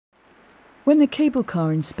When the cable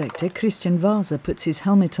car inspector Christian Vasa puts his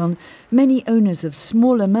helmet on, many owners of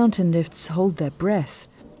smaller mountain lifts hold their breath.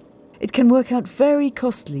 It can work out very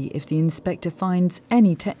costly if the inspector finds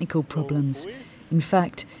any technical problems. In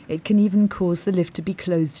fact, it can even cause the lift to be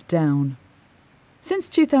closed down. Since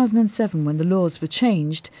 2007, when the laws were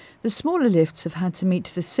changed, the smaller lifts have had to meet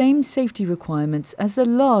the same safety requirements as the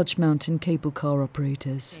large mountain cable car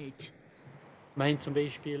operators.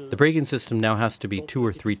 The braking system now has to be 2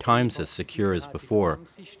 or 3 times as secure as before.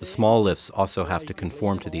 The small lifts also have to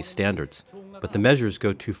conform to these standards. But the measures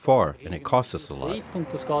go too far and it costs us a lot.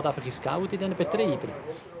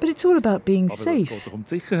 But it's all about being safe.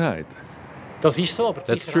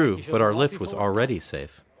 That's true, but our lift was already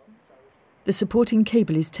safe. The supporting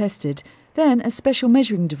cable is tested, then a special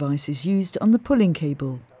measuring device is used on the pulling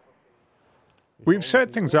cable. We've set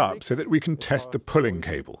things up so that we can test the pulling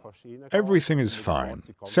cable. Everything is fine.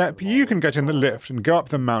 Sepp, you can get in the lift and go up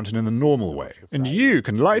the mountain in the normal way. And you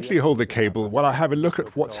can lightly hold the cable while I have a look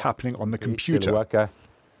at what's happening on the computer.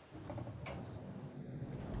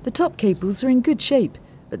 The top cables are in good shape,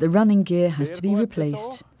 but the running gear has to be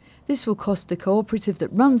replaced. This will cost the cooperative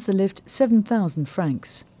that runs the lift 7,000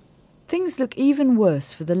 francs. Things look even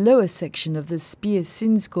worse for the lower section of the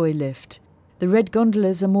Swissinfo lift. The red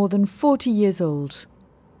gondolas are more than 40 years old.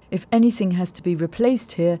 If anything has to be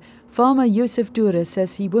replaced here, farmer Josef Dura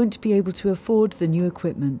says he won't be able to afford the new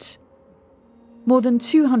equipment. More than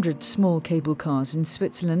 200 small cable cars in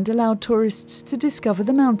Switzerland allow tourists to discover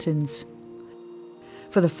the mountains.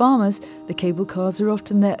 For the farmers, the cable cars are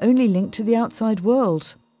often their only link to the outside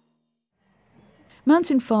world.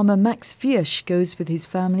 Mountain farmer Max Fiersch goes with his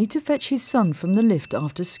family to fetch his son from the lift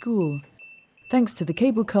after school. Thanks to the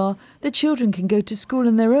cable car, the children can go to school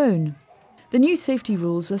on their own. The new safety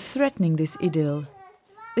rules are threatening this idyll.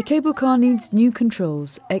 The cable car needs new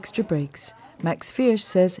controls, extra brakes. Max Fiersch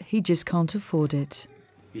says he just can't afford it.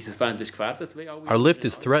 Our lift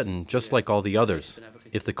is threatened just like all the others.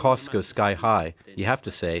 If the costs go sky high, you have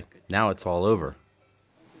to say, now it's all over.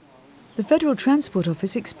 The Federal Transport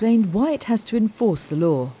Office explained why it has to enforce the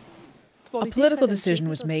law. A political decision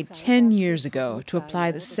was made 10 years ago to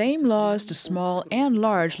apply the same laws to small and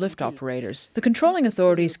large lift operators. The controlling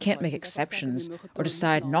authorities can't make exceptions or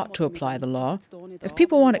decide not to apply the law. If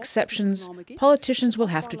people want exceptions, politicians will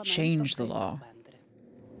have to change the law.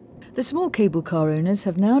 The small cable car owners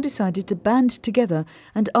have now decided to band together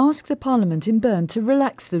and ask the Parliament in Bern to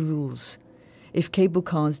relax the rules. If cable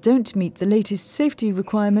cars don't meet the latest safety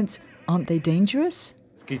requirements, aren't they dangerous?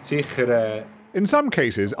 In some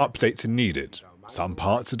cases, updates are needed. Some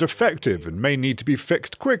parts are defective and may need to be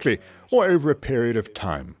fixed quickly or over a period of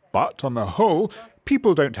time. But on the whole,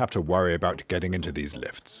 people don't have to worry about getting into these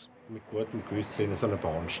lifts.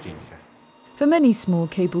 For many small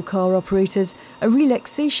cable car operators, a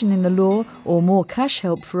relaxation in the law or more cash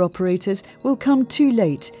help for operators will come too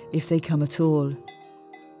late if they come at all.